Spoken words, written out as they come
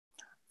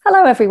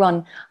Hello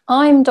everyone,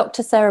 I'm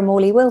Dr. Sarah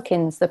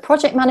Morley-Wilkins, the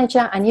Project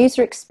Manager and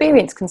User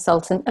Experience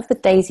Consultant of the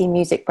DAISY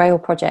Music Braille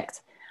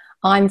project.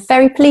 I'm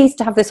very pleased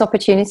to have this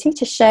opportunity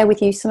to share with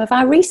you some of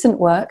our recent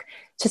work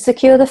to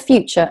secure the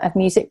future of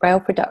music Braille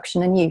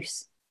production and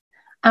use.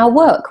 Our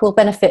work will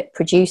benefit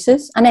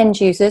producers and end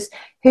users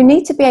who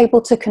need to be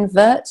able to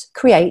convert,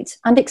 create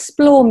and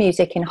explore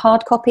music in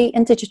hard copy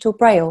and digital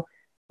Braille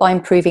by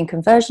improving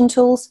conversion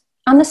tools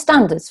and the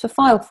standards for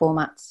file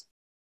formats.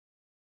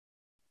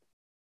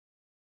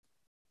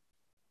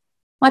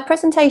 My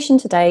presentation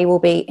today will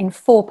be in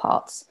 4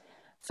 parts.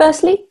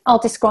 Firstly, I'll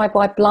describe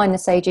why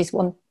blindness agencies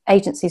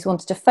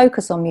wanted to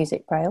focus on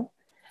music Braille.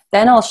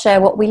 Then I'll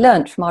share what we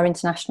learnt from our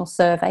international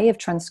survey of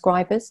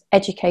transcribers,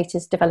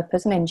 educators,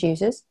 developers and end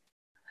users.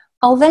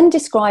 I'll then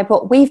describe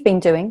what we've been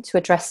doing to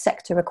address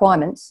sector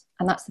requirements,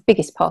 and that's the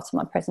biggest part of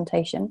my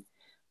presentation.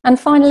 And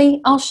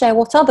finally, I'll share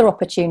what other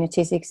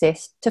opportunities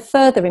exist to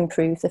further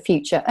improve the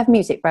future of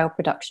music Braille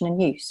production and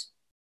use.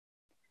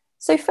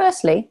 So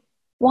firstly,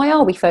 why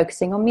are we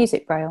focusing on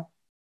music Braille?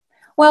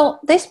 Well,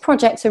 this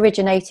project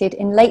originated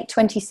in late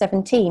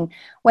 2017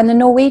 when the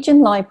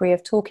Norwegian Library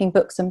of Talking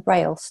Books and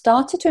Braille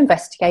started to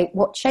investigate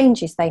what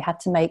changes they had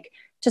to make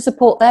to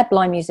support their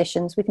blind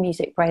musicians with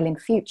music Braille in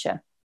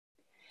future.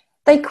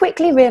 They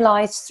quickly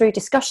realised through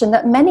discussion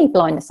that many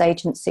blindness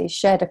agencies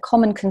shared a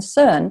common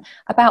concern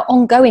about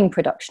ongoing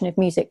production of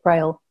music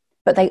Braille,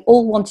 but they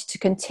all wanted to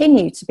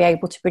continue to be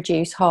able to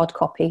produce hard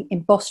copy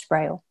embossed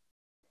Braille.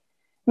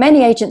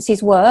 Many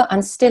agencies were,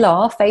 and still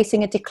are,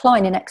 facing a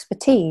decline in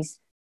expertise.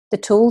 The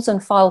tools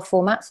and file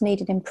formats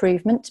needed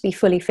improvement to be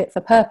fully fit for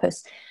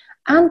purpose,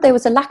 and there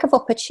was a lack of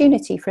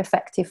opportunity for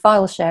effective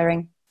file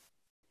sharing.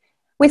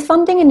 With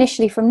funding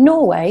initially from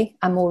Norway,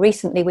 and more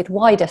recently with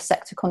wider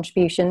sector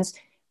contributions,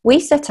 we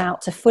set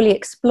out to fully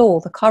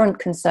explore the current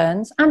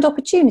concerns and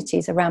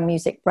opportunities around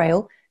music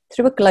Braille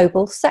through a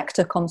global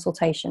sector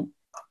consultation,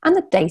 and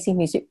the DAISY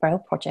Music Braille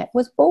project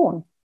was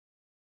born.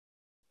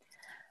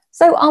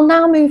 So I'll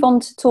now move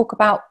on to talk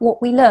about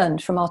what we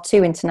learned from our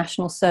 2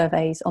 international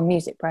surveys on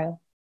music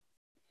Braille.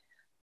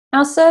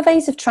 Our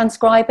surveys of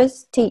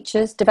transcribers,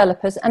 teachers,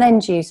 developers and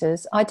end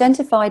users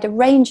identified a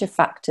range of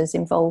factors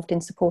involved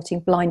in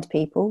supporting blind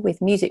people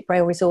with music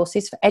Braille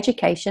resources for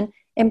education,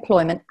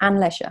 employment and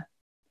leisure.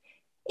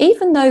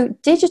 Even though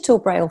digital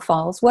Braille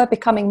files were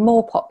becoming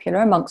more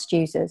popular amongst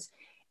users,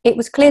 it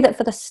was clear that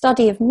for the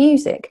study of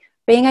music,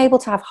 being able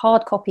to have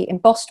hard copy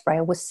embossed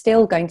Braille was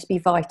still going to be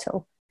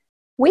vital.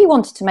 We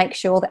wanted to make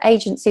sure that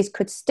agencies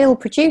could still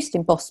produce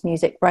embossed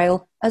music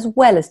Braille as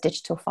well as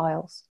digital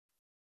files.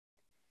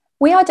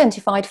 We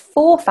identified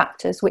 4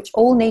 factors which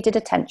all needed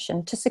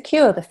attention to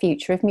secure the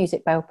future of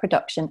music Braille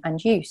production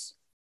and use.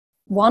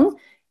 1.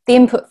 The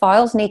input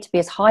files need to be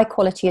as high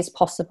quality as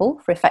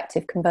possible for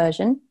effective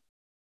conversion.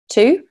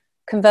 2.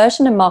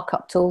 Conversion and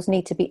markup tools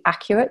need to be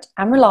accurate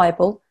and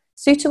reliable,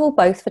 suitable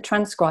both for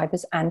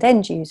transcribers and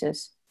end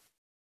users.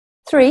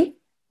 3.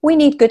 We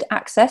need good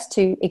access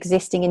to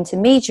existing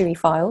intermediary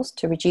files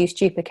to reduce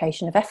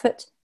duplication of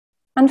effort.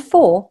 And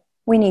 4,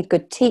 we need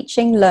good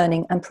teaching,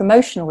 learning and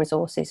promotional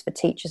resources for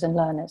teachers and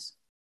learners.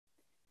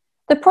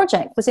 The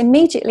project was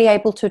immediately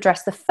able to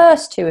address the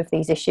first 2 of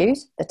these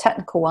issues, the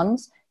technical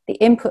ones, the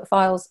input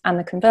files and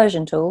the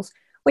conversion tools,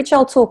 which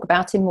I'll talk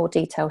about in more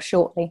detail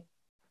shortly.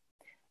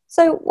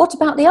 So what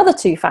about the other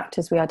 2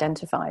 factors we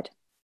identified?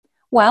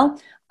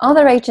 Well,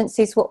 other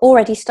agencies were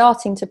already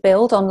starting to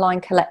build online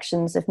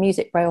collections of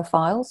music Braille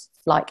files,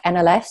 like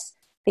NLS,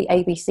 the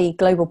ABC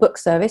Global Book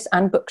Service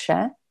and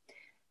Bookshare.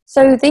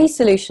 So these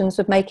solutions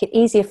would make it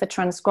easier for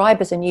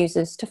transcribers and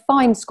users to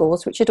find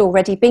scores which had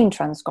already been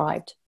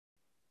transcribed.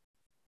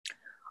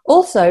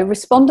 Also,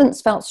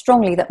 respondents felt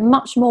strongly that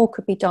much more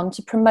could be done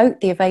to promote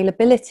the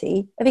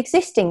availability of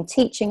existing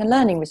teaching and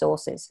learning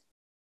resources,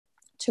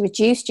 to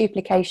reduce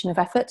duplication of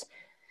effort,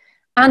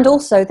 and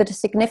also that a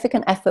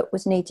significant effort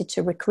was needed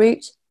to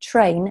recruit,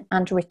 train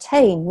and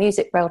retain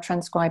music Braille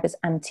transcribers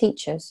and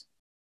teachers.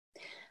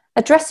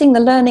 Addressing the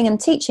learning and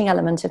teaching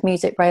element of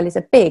music Braille is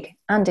a big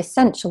and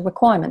essential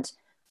requirement,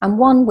 and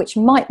one which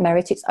might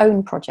merit its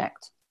own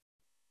project.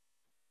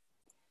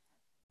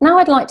 Now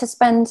I'd like to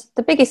spend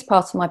the biggest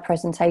part of my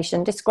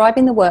presentation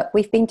describing the work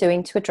we've been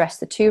doing to address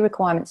the 2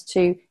 requirements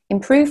to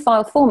improve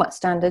file format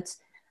standards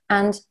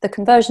and the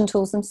conversion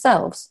tools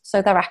themselves so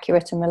they're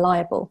accurate and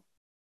reliable.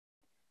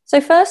 So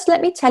first,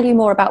 let me tell you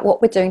more about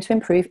what we're doing to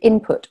improve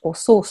input or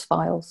source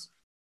files.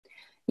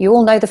 You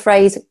all know the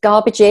phrase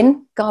garbage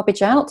in,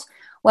 garbage out.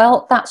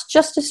 Well, that's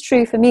just as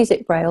true for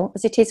music Braille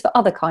as it is for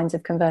other kinds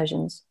of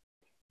conversions.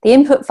 The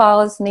input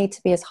files need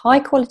to be as high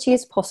quality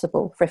as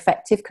possible for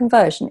effective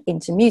conversion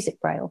into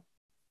music Braille.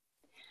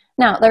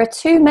 Now, there are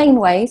 2 main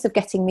ways of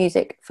getting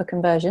music for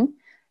conversion.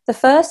 The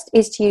first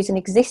is to use an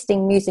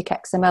existing music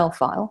XML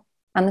file,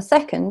 and the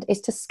second is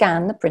to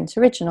scan the print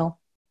original.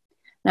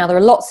 Now, there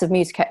are lots of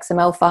music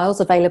XML files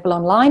available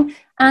online,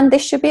 and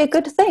this should be a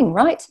good thing,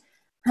 right?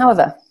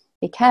 However,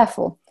 be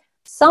careful.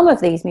 Some of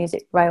these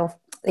music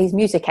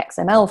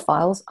XML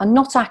files are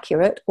not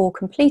accurate or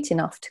complete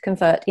enough to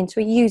convert into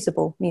a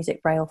usable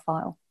music Braille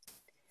file.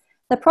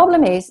 The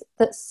problem is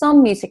that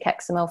some Music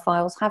XML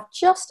files have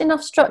just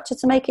enough structure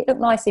to make it look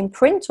nice in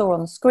print or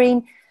on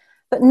screen,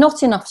 but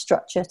not enough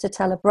structure to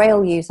tell a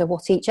Braille user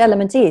what each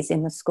element is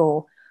in the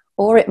score,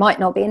 or it might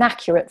not be an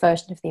accurate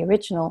version of the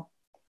original.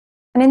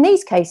 And in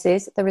these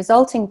cases, the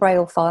resulting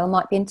Braille file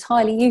might be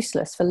entirely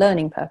useless for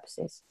learning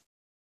purposes.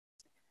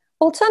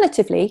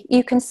 Alternatively,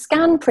 you can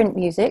scan print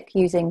music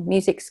using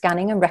music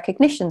scanning and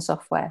recognition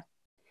software.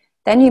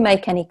 Then you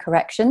make any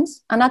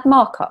corrections and add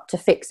markup to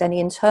fix any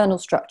internal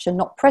structure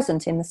not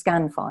present in the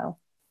scan file.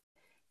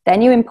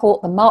 Then you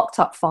import the marked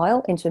up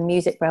file into a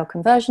Music Braille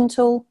conversion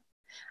tool,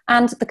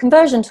 and the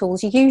conversion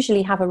tools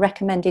usually have a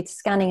recommended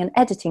scanning and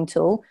editing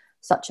tool,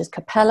 such as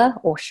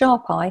Capella or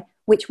SharpEye,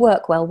 which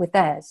work well with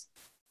theirs.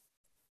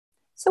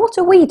 So what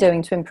are we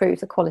doing to improve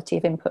the quality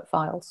of input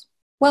files?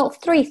 Well,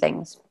 3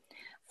 things.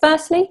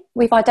 Firstly,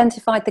 we've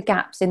identified the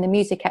gaps in the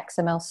Music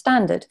XML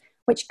standard,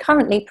 which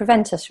currently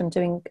prevent us from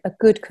doing a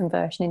good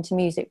conversion into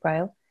Music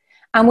Braille.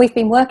 And we've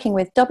been working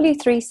with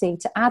W3C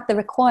to add the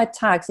required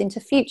tags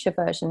into future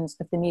versions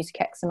of the Music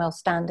XML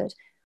standard,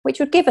 which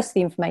would give us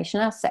the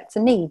information our sector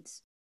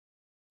needs.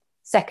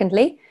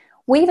 Secondly,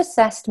 we've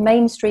assessed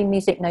mainstream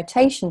music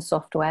notation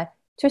software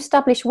to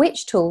establish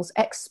which tools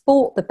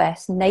export the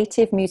best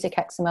native Music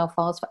XML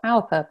files for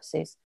our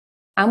purposes,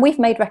 and we've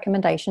made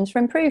recommendations for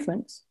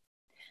improvements.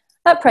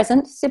 At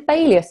present,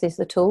 Sibelius is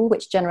the tool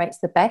which generates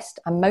the best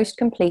and most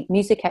complete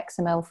Music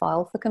XML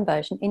file for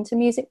conversion into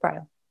Music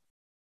Braille.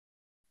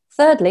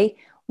 Thirdly,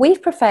 we've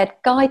prepared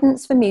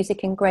guidance for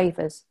music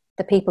engravers,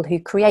 the people who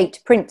create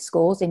print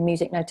scores in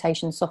music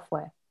notation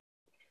software.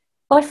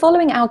 By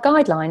following our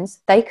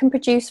guidelines, they can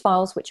produce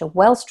files which are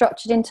well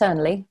structured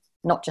internally,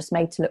 not just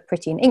made to look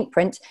pretty in ink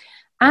print,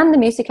 and the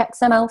Music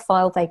XML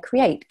file they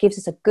create gives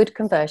us a good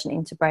conversion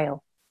into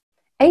Braille.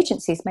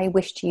 Agencies may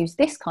wish to use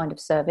this kind of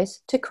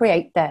service to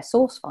create their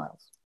source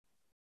files.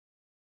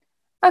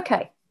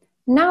 Okay,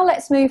 now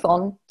let's move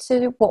on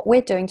to what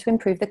we're doing to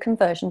improve the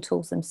conversion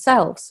tools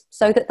themselves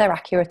so that they're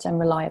accurate and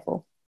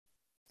reliable.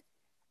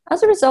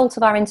 As a result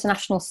of our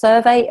international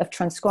survey of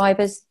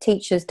transcribers,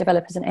 teachers,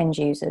 developers and end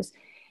users,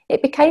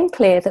 it became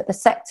clear that the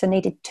sector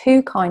needed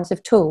 2 kinds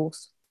of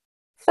tools.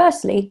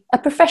 Firstly, a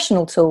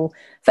professional tool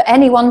for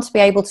anyone to be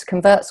able to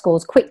convert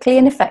scores quickly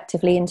and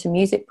effectively into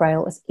Music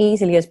Braille as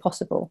easily as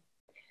possible.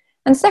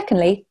 And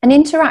secondly, an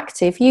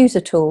interactive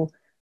user tool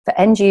for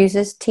end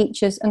users,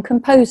 teachers and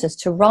composers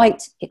to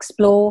write,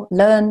 explore,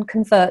 learn,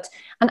 convert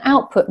and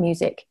output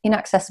music in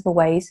accessible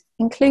ways,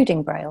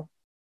 including Braille.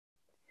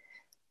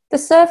 The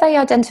survey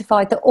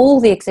identified that all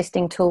the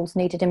existing tools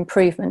needed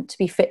improvement to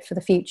be fit for the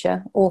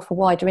future or for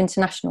wider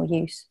international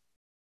use.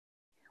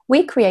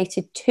 We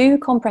created 2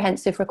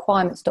 comprehensive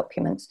requirements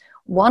documents,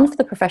 one for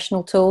the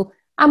professional tool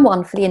and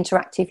one for the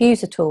interactive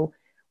user tool,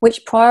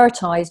 which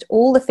prioritised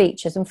all the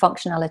features and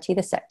functionality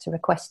the sector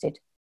requested.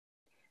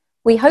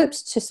 We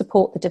hoped to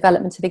support the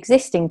development of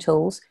existing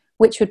tools,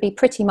 which would be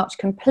pretty much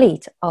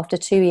complete after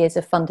 2 years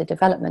of funded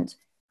development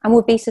and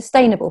would be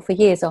sustainable for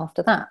years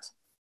after that.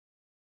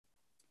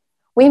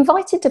 We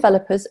invited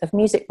developers of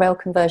Music Braille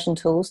conversion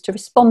tools to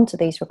respond to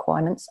these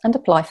requirements and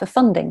apply for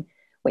funding,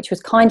 which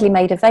was kindly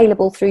made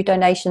available through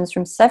donations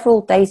from several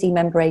DAISY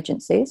member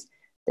agencies,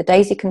 the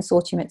DAISY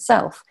Consortium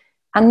itself,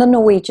 and the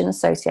Norwegian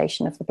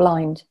Association of the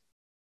Blind.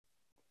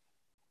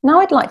 Now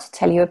I'd like to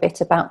tell you a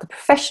bit about the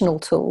professional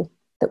tool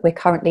that we're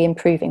currently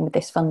improving with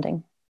this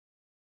funding.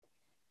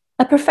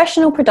 A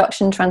professional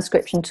production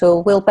transcription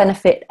tool will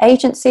benefit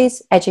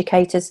agencies,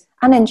 educators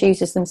and end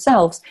users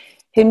themselves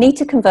who need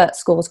to convert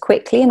scores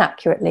quickly and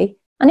accurately,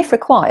 and if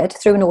required,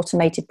 through an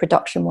automated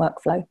production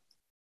workflow.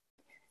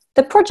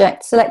 The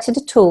project selected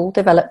a tool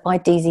developed by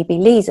DZB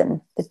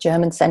Lesen, the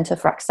German Centre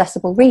for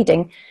Accessible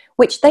Reading,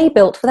 which they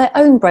built for their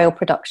own Braille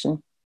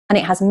production, and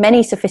it has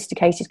many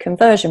sophisticated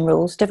conversion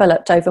rules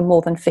developed over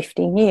more than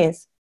 15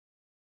 years.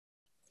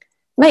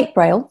 Make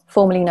Braille,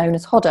 formerly known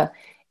as Hodder,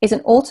 is an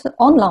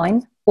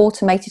online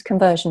automated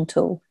conversion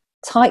tool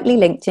tightly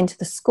linked into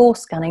the score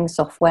scanning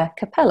software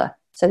Capella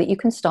so that you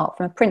can start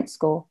from a print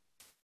score.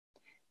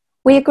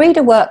 We agreed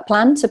a work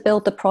plan to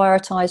build the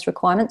prioritised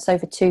requirements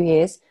over 2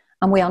 years,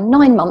 and we are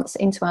 9 months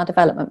into our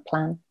development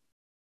plan.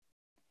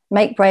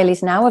 Make Braille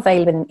is now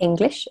available in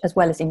English as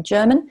well as in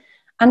German,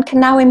 and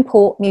can now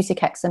import Music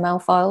XML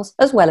files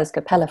as well as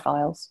Capella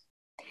files.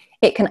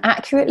 It can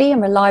accurately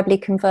and reliably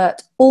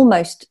convert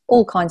almost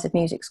all kinds of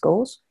music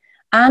scores,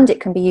 and it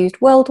can be used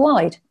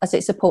worldwide as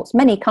it supports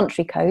many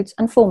country codes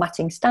and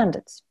formatting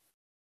standards.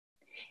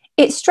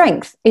 Its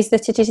strength is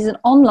that it is an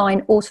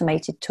online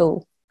automated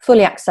tool,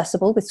 fully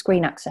accessible with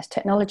screen access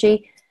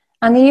technology,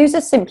 and the user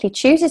simply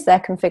chooses their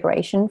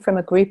configuration from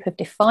a group of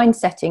defined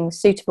settings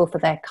suitable for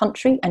their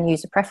country and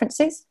user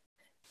preferences,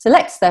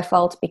 selects their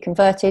file to be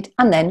converted,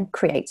 and then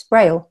creates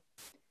Braille.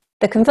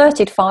 The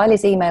converted file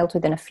is emailed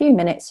within a few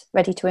minutes,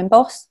 ready to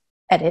emboss,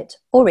 edit,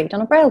 or read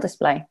on a Braille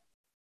display.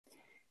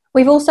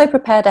 We've also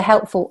prepared a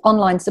helpful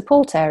online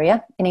support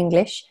area in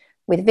English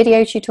with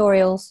video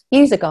tutorials,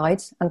 user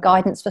guides, and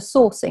guidance for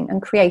sourcing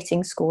and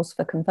creating scores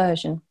for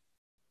conversion.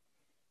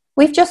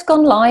 We've just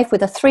gone live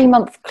with a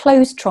 3-month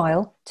closed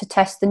trial to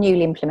test the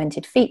newly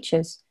implemented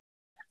features.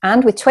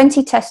 And with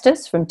 20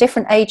 testers from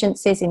different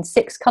agencies in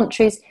 6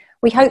 countries,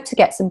 we hope to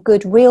get some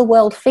good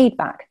real-world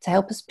feedback to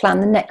help us plan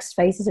the next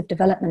phases of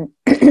development.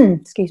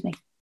 Excuse me.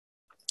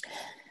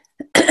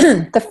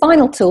 The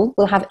final tool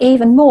will have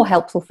even more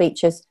helpful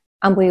features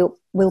and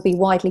will be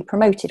widely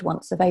promoted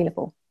once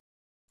available.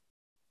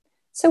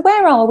 So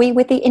where are we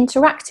with the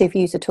interactive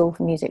user tool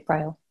for Music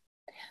Braille?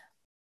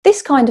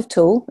 This kind of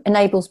tool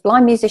enables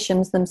blind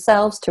musicians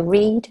themselves to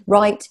read,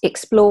 write,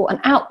 explore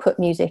and output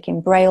music in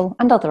Braille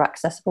and other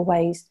accessible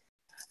ways.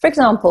 For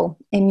example,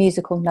 in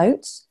musical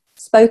notes,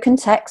 spoken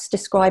text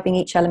describing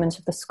each element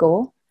of the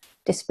score,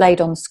 displayed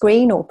on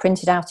screen or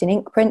printed out in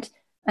ink print,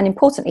 and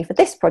importantly for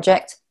this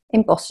project,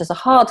 embossed as a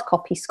hard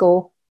copy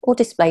score or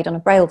displayed on a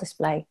Braille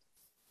display.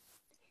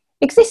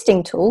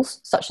 Existing tools,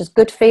 such as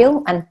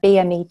GoodFeel and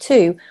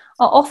BME2,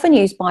 are often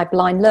used by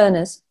blind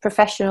learners,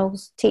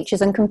 professionals,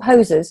 teachers and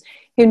composers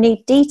who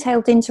need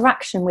detailed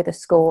interaction with a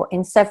score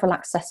in several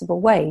accessible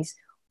ways,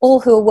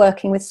 or who are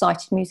working with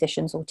sighted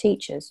musicians or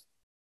teachers.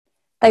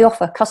 They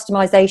offer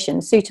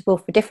customization suitable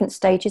for different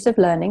stages of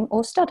learning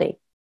or study.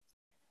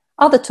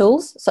 Other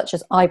tools, such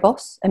as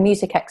iBoss, a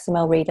music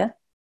XML reader,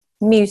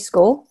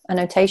 MuseScore, a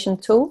notation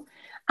tool,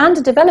 and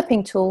a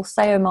developing tool,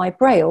 SayoMy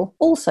Braille,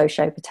 also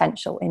show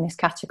potential in this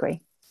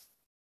category.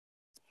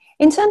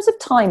 In terms of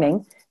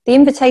timing, the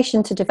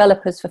invitation to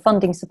developers for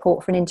funding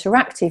support for an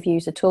interactive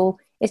user tool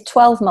is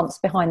 12 months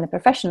behind the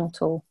professional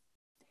tool.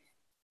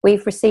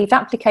 We've received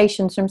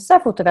applications from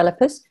several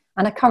developers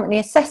and are currently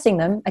assessing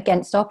them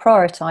against our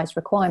prioritised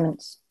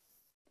requirements.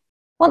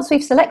 Once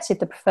we've selected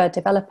the preferred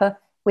developer,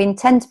 we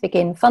intend to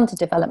begin funded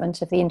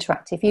development of the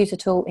interactive user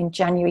tool in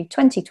January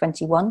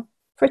 2021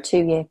 for a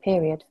 2-year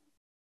period.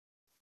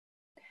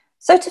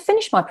 So to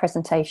finish my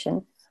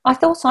presentation, I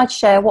thought I'd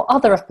share what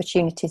other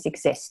opportunities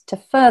exist to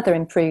further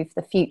improve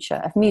the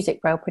future of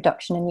Music Braille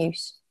production and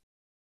use.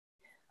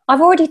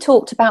 I've already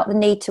talked about the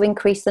need to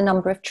increase the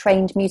number of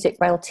trained Music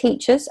Braille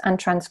teachers and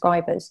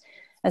transcribers,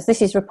 as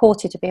this is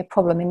reported to be a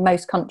problem in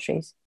most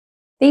countries.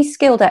 These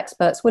skilled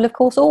experts will of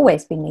course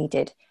always be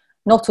needed.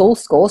 Not all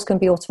scores can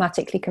be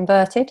automatically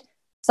converted.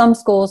 Some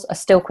scores are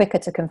still quicker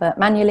to convert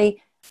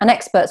manually, and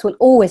experts will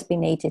always be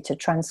needed to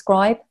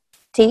transcribe,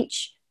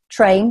 teach,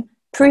 train,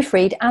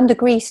 proofread and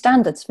agree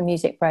standards for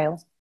Music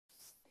Braille.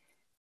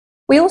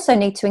 We also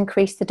need to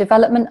increase the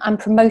development and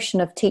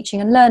promotion of teaching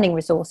and learning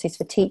resources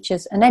for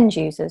teachers and end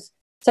users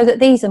so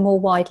that these are more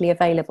widely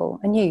available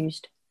and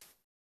used.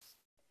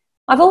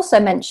 I've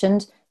also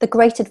mentioned the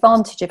great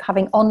advantage of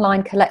having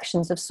online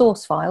collections of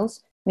source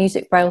files,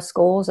 Music Braille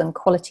scores and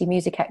quality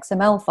music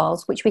XML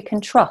files which we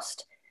can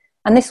trust,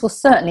 and this will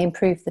certainly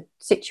improve the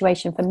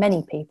situation for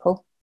many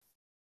people.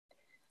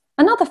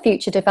 Another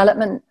future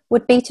development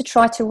would be to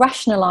try to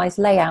rationalise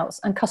layouts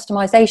and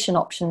customisation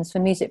options for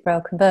Music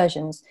Braille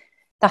conversions.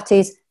 That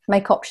is,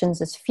 make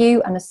options as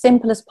few and as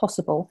simple as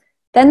possible.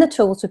 Then the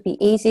tools would be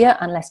easier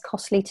and less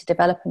costly to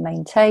develop and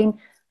maintain,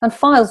 and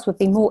files would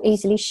be more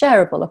easily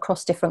shareable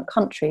across different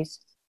countries.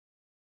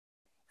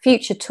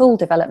 Future tool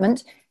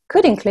development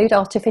could include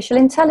artificial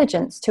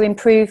intelligence to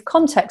improve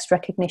context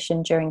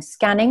recognition during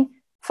scanning,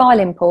 file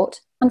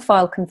import and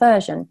file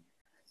conversion.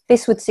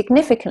 This would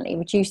significantly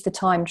reduce the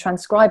time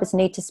transcribers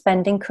need to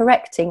spend in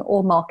correcting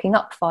or marking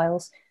up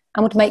files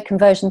and would make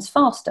conversions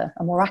faster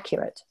and more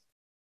accurate.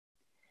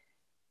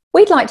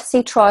 We'd like to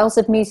see trials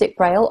of Music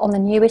Braille on the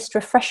newest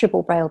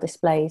refreshable Braille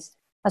displays,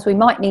 as we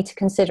might need to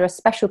consider a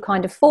special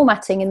kind of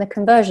formatting in the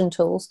conversion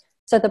tools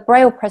so the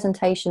Braille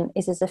presentation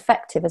is as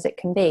effective as it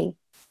can be.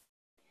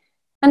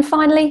 And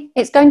finally,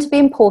 it's going to be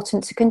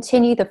important to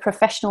continue the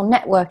professional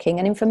networking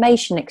and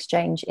information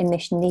exchange in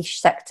this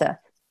niche sector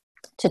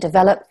to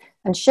develop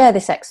and share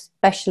this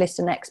specialist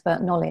and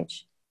expert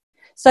knowledge.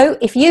 So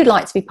if you'd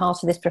like to be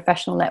part of this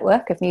professional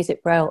network of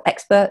Music Braille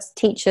experts,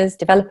 teachers,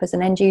 developers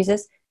and end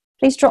users,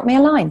 please drop me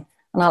a line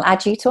and I'll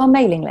add you to our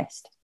mailing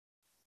list.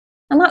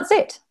 And that's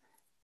it.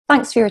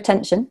 Thanks for your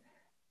attention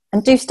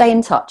and do stay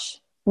in touch.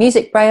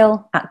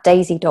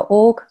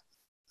 musicbraille@daisy.org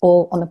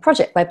or on the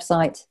project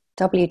website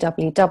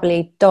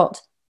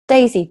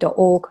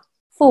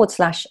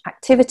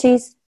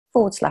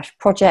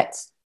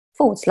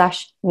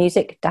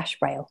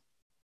www.daisy.org/activities/projects/music-braille.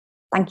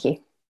 Thank you.